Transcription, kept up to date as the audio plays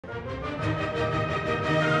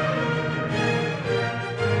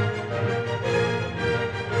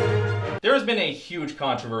There has been a huge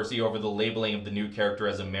controversy over the labeling of the new character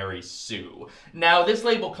as a Mary Sue. Now, this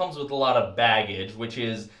label comes with a lot of baggage, which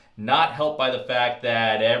is not helped by the fact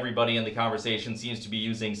that everybody in the conversation seems to be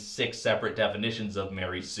using 6 separate definitions of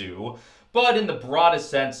Mary Sue. But in the broadest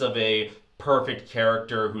sense of a perfect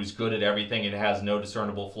character who's good at everything and has no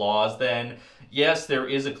discernible flaws, then yes, there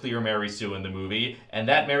is a clear Mary Sue in the movie, and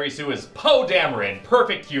that Mary Sue is Poe Dameron,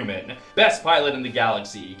 perfect human, best pilot in the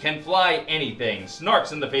galaxy, can fly anything,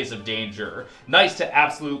 snarks in the face of danger, nice to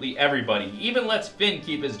absolutely everybody, even lets Finn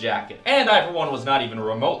keep his jacket. And I, for one, was not even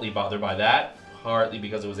remotely bothered by that. Partly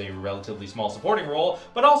because it was a relatively small supporting role,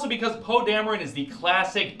 but also because Poe Dameron is the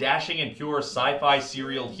classic dashing and pure sci-fi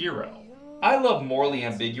serial hero. I love morally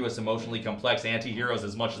ambiguous, emotionally complex anti-heroes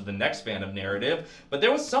as much as the next span of narrative, but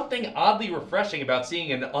there was something oddly refreshing about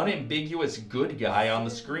seeing an unambiguous good guy on the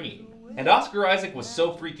screen. And Oscar Isaac was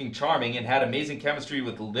so freaking charming and had amazing chemistry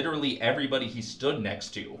with literally everybody he stood next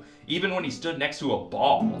to, even when he stood next to a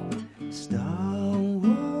ball. Star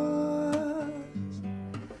Wars,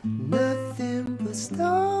 nothing but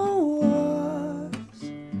Star Wars.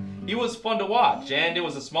 He was fun to watch, and it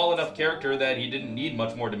was a small enough character that he didn't need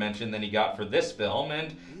much more dimension than he got for this film,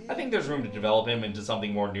 and I think there's room to develop him into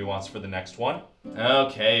something more nuanced for the next one.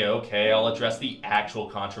 Okay, I'll address the actual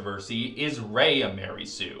controversy. Is Rey a Mary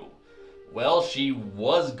Sue? Well, she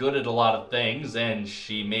was good at a lot of things, and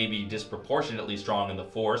she may be disproportionately strong in the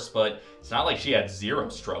Force, but it's not like she had zero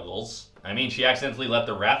struggles. I mean, she accidentally let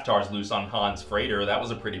the Raftars loose on Han's freighter. That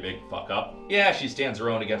was a pretty big fuck-up. Yeah, she stands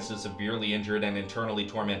her own against a severely injured and internally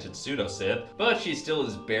tormented pseudo-Sith, but she still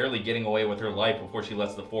is barely getting away with her life before she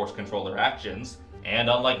lets the Force control her actions.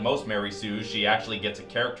 And unlike most Mary Sues, she actually gets a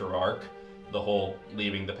character arc. The whole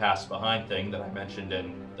leaving the past behind thing that I mentioned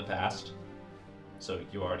in the past. So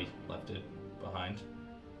you already left it behind.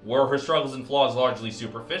 Were her struggles and flaws largely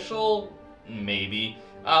superficial? Maybe.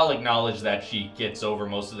 I'll acknowledge that she gets over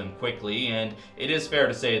most of them quickly, and it is fair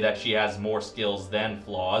to say that she has more skills than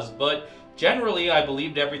flaws, but generally I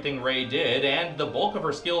believed everything Rey did, and the bulk of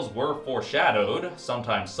her skills were foreshadowed,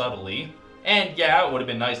 sometimes subtly. And yeah, it would have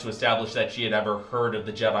been nice to establish that she had ever heard of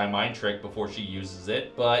the Jedi mind trick before she uses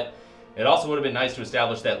it, but it also would have been nice to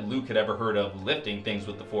establish that Luke had ever heard of lifting things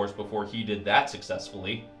with the Force before he did that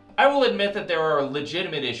successfully. I will admit that there are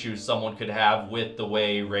legitimate issues someone could have with the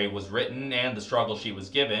way Rey was written and the struggle she was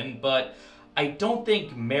given, but I don't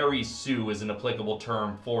think Mary Sue is an applicable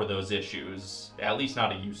term for those issues, at least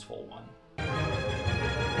not a useful one.